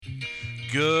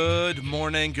Good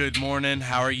morning.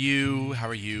 How are you?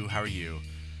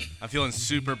 I'm feeling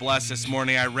super blessed this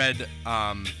morning. I read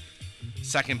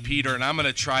 2 Peter, and I'm going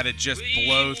to try to just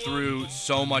blow through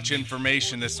so much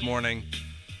information this morning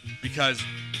because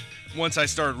once I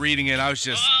started reading it, I was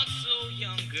just,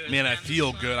 man, I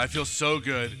feel good. I feel so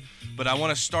good. But I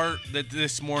want to start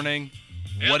this morning.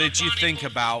 What did you think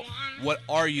about? What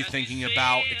are you thinking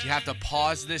about? If you have to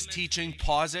pause this teaching,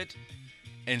 pause it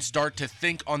and start to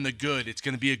think on the good. It's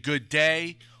going to be a good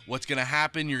day. What's going to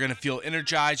happen? You're going to feel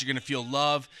energized. You're going to feel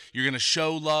love. You're going to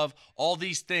show love. All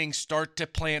these things start to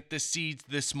plant the seeds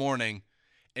this morning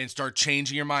and start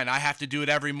changing your mind. I have to do it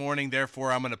every morning.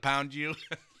 Therefore, I'm going to pound you.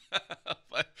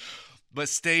 But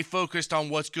stay focused on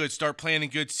what's good. Start planting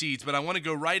good seeds. But I want to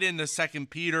go right into 2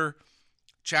 Peter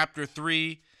chapter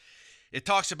 3. It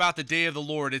talks about the day of the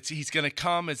Lord. He's going to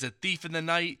come as a thief in the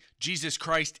night. Jesus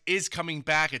Christ is coming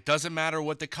back. It doesn't matter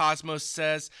what the cosmos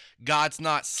says. God's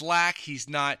not slack. He's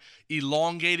not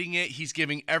elongating it. He's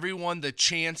giving everyone the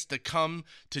chance to come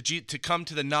to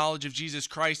the knowledge of Jesus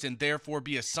Christ and therefore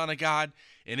be a son of God.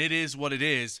 And it is what it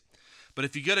is. But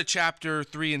if you go to chapter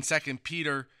 3 in 2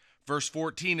 Peter, verse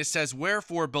 14, it says,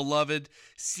 Wherefore, beloved,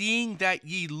 seeing that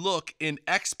ye look in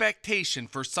expectation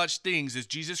for such things as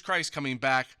Jesus Christ coming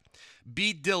back,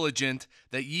 be diligent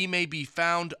that ye may be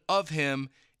found of him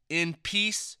in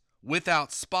peace,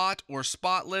 without spot or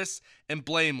spotless and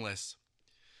blameless.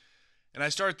 And I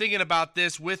started thinking about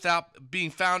this, without being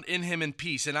found in him in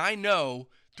peace. And I know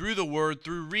through the word,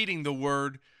 through reading the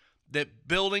word, that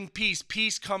building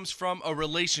peace comes from a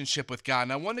relationship with God.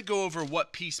 And I want to go over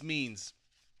what peace means.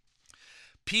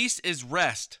 Peace is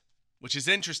rest, which is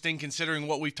interesting considering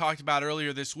what we've talked about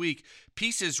earlier this week.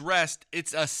 Peace is rest.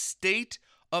 It's a state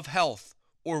of health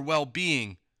or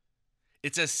well-being.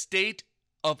 It's a state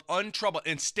of untroubled,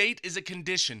 and state is a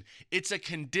condition. It's a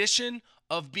condition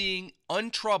of being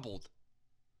untroubled,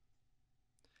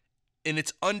 and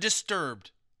it's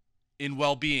undisturbed in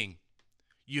well-being.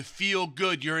 You feel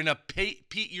good. You're in a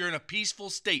peaceful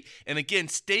state. And again,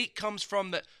 peace comes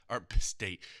from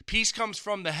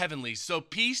the heavenlies. So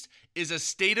peace is a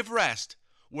state of rest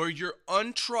where you're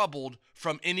untroubled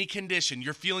from any condition.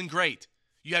 You're feeling great.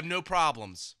 You have no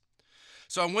problems.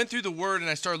 So I went through the word and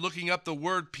I started looking up the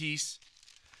word peace.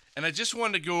 And I just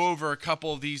wanted to go over a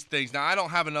couple of these things. Now, I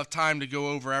don't have enough time to go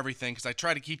over everything because I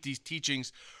try to keep these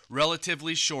teachings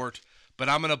relatively short. But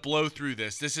I'm going to blow through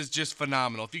this. This is just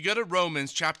phenomenal. If you go to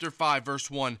Romans chapter 5, verse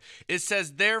 1, it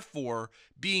says, Therefore,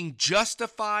 being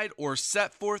justified or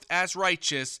set forth as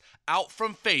righteous out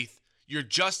from faith, you're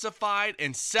justified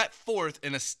and set forth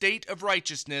in a state of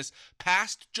righteousness,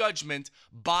 past judgment,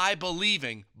 by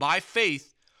believing, by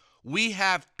faith. We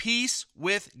have peace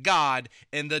with God,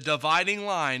 and the dividing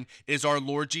line is our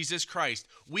Lord Jesus Christ.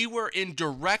 We were in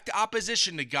direct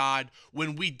opposition to God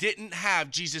when we didn't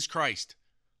have Jesus Christ,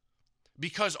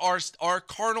 because our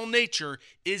carnal nature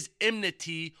is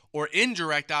enmity or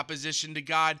indirect opposition to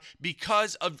God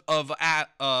because of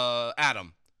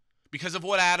Adam, because of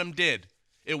what Adam did.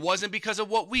 It wasn't because of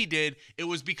what we did. It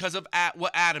was because of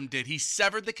what Adam did. He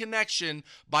severed the connection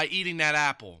by eating that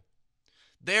apple.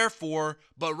 Therefore,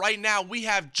 but right now we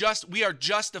are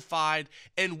justified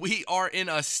and we are in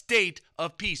a state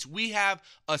of peace. We have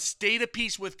a state of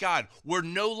peace with God. We're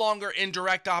no longer in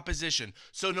direct opposition.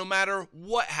 So no matter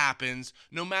what happens,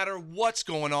 no matter what's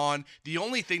going on, the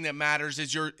only thing that matters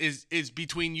is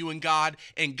between you and God.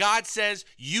 And God says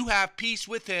you have peace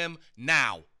with him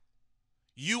now.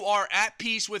 You are at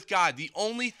peace with God. The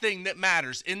only thing that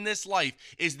matters in this life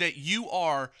is that you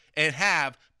are and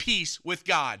have peace with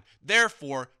God.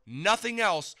 Therefore, nothing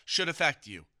else should affect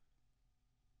you.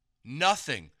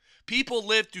 Nothing. People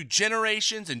lived through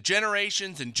generations and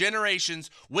generations and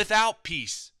generations without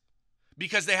peace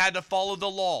because they had to follow the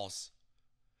laws.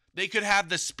 They could have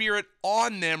the Spirit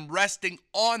on them, resting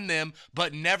on them,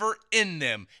 but never in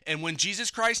them. And when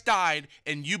Jesus Christ died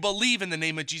and you believe in the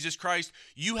name of Jesus Christ,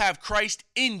 you have Christ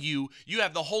in you. You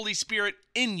have the Holy Spirit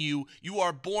in you. You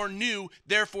are born new.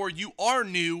 Therefore, you are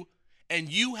new and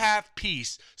you have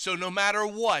peace. So no matter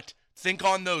what, think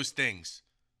on those things.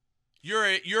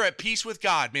 You're at peace with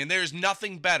God, man. There's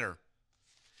nothing better.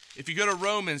 If you go to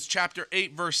Romans chapter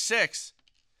 8, verse 6,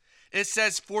 it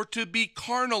says, For to be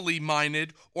carnally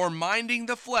minded or minding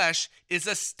the flesh is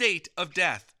a state of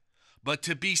death. But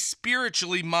to be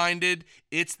spiritually minded,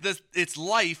 it's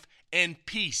life and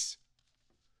peace.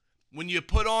 When you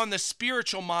put on the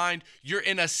spiritual mind, you're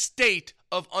in a state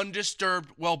of undisturbed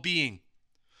well-being.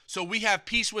 So we have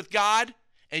peace with God,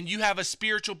 and you have a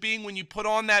spiritual being. When you put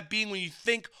on that being, when you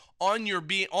think on your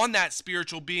being, on that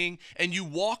spiritual being, and you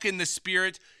walk in the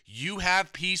Spirit, you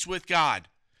have peace with God.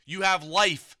 You have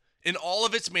life in all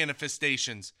of its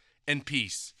manifestations, and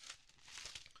peace.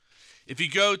 If you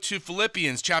go to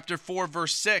Philippians chapter 4,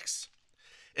 verse 6,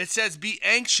 it says, "Be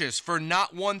anxious for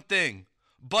not one thing,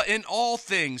 but in all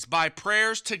things by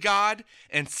prayers to God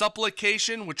and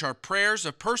supplication," which are prayers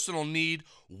of personal need,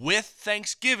 "with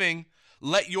thanksgiving,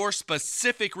 let your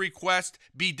specific request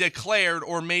be declared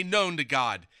or made known to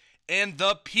God. And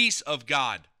the peace of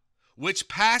God, which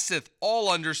passeth all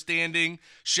understanding,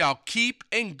 shall keep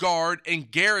and guard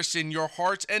and garrison your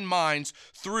hearts and minds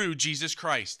through Jesus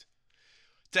Christ."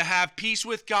 To have peace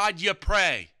with God, you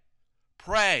pray.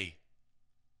 Pray.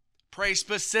 Pray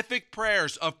specific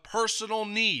prayers of personal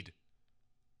need.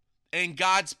 And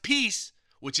God's peace,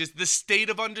 which is the state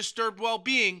of undisturbed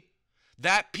well-being,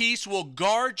 that peace will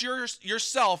guard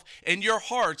yourself and your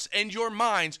hearts and your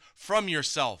minds from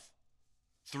yourself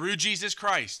through Jesus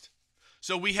Christ.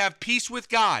 So we have peace with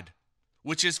God,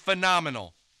 which is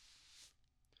phenomenal.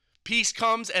 Peace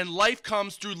comes and life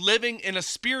comes through living in a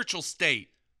spiritual state.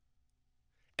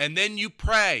 And then you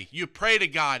pray to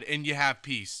God and you have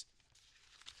peace.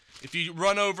 If you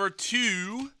run over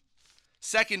to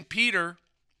 2 Peter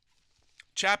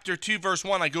chapter 2 verse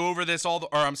 1, I go over this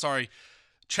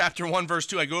chapter 1 verse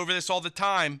 2, I go over this all the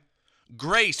time.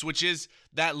 Grace, which is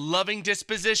that loving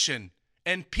disposition,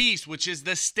 and peace, which is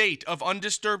the state of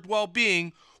undisturbed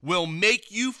well-being, will make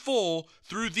you full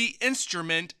through the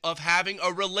instrument of having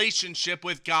a relationship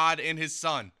with God and his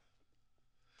Son.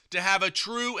 To have a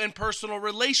true and personal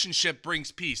relationship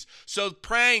brings peace. So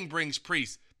praying brings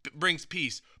peace.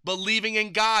 Believing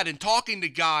in God and talking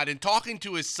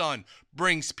to his Son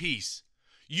brings peace.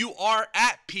 You are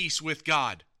at peace with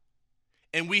God.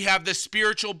 And we have the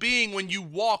spiritual being. When you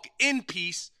walk in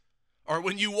peace, or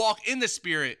when you walk in the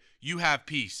Spirit, you have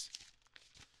peace.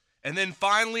 And then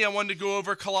finally, I wanted to go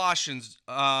over Colossians.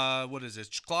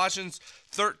 Colossians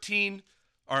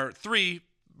 3,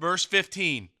 verse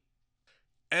 15.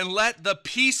 And let the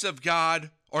peace of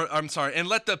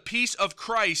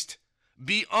Christ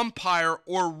be umpire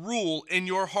or rule in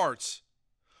your hearts,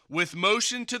 with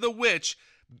motion to the which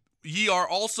ye are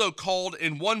also called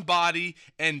in one body,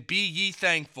 and be ye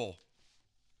thankful.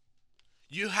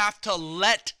 You have to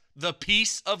let the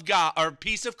peace of God, or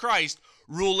peace of Christ,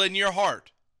 rule in your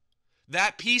heart.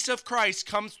 That peace of Christ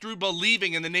comes through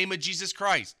believing in the name of Jesus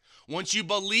Christ. Once you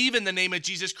believe in the name of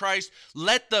Jesus Christ,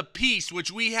 let the peace which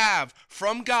we have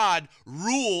from God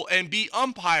rule and be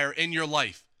umpire in your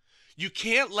life. You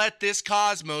can't let this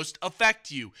cosmos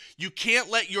affect you. You can't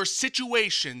let your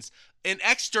situations and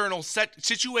external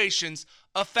situations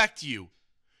affect you.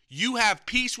 You have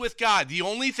peace with God, the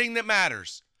only thing that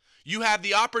matters. You have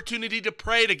the opportunity to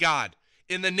pray to God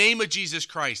in the name of Jesus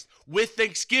Christ with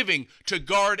thanksgiving to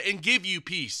guard and give you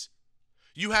peace.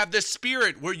 You have the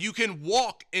Spirit where you can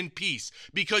walk in peace,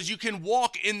 because you can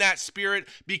walk in that Spirit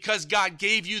because God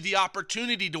gave you the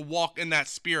opportunity to walk in that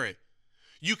Spirit.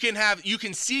 You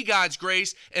can see God's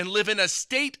grace and live in a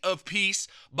state of peace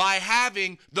by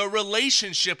having the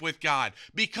relationship with God,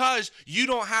 because you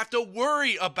don't have to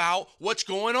worry about what's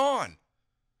going on.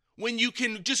 When you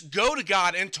can just go to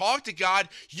God and talk to God,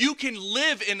 you can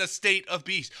live in a state of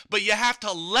peace. But you have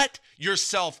to let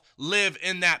yourself live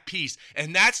in that peace.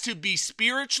 And that's to be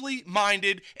spiritually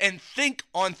minded and think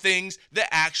on things that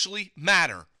actually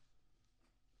matter.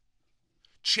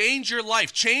 Change your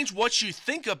life. Change what you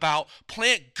think about.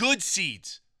 Plant good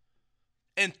seeds.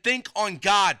 And think on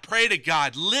God. Pray to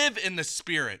God. Live in the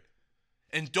Spirit.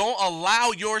 And don't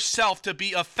allow yourself to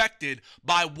be affected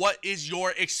by what is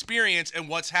your experience and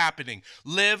what's happening.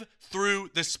 Live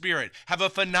through the Spirit. Have a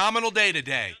phenomenal day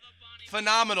today.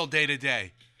 Phenomenal day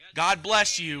today. God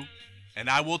bless you. And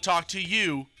I will talk to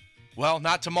you, well,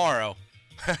 not tomorrow,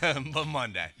 but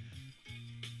Monday.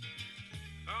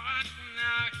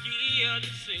 Hear the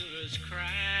sailors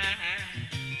cry,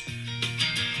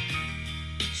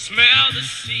 smell the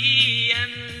sea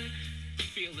and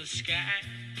feel the sky.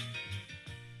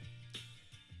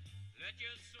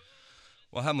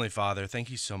 Well, Heavenly Father, thank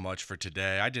you so much for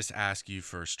today. I just ask you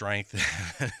for strength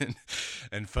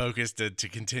and focus to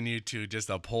continue to just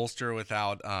upholster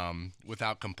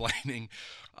without complaining.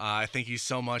 I thank you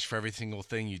so much for every single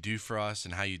thing you do for us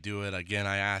and how you do it. Again,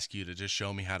 I ask you to just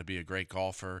show me how to be a great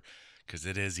golfer, because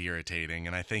it is irritating.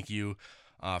 And I thank you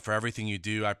for everything you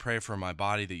do. I pray for my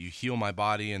body, that you heal my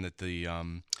body, and that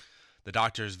the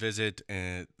doctor's visit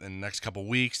in the next couple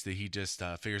weeks, that he just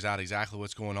figures out exactly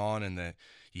what's going on, and that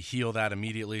you heal that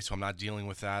immediately, so I'm not dealing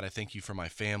with that. I thank you for my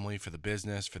family, for the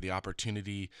business, for the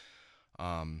opportunity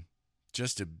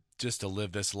just to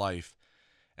live this life.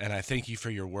 And I thank you for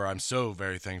your word. I'm so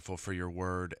very thankful for your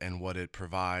word and what it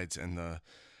provides, and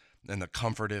and the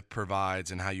comfort it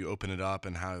provides and how you open it up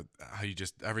and how you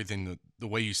just everything, the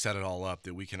way you set it all up,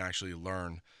 that we can actually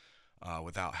learn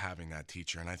without having that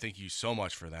teacher. And I thank you so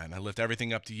much for that. And I lift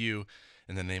everything up to you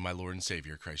in the name of my Lord and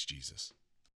Savior, Christ Jesus.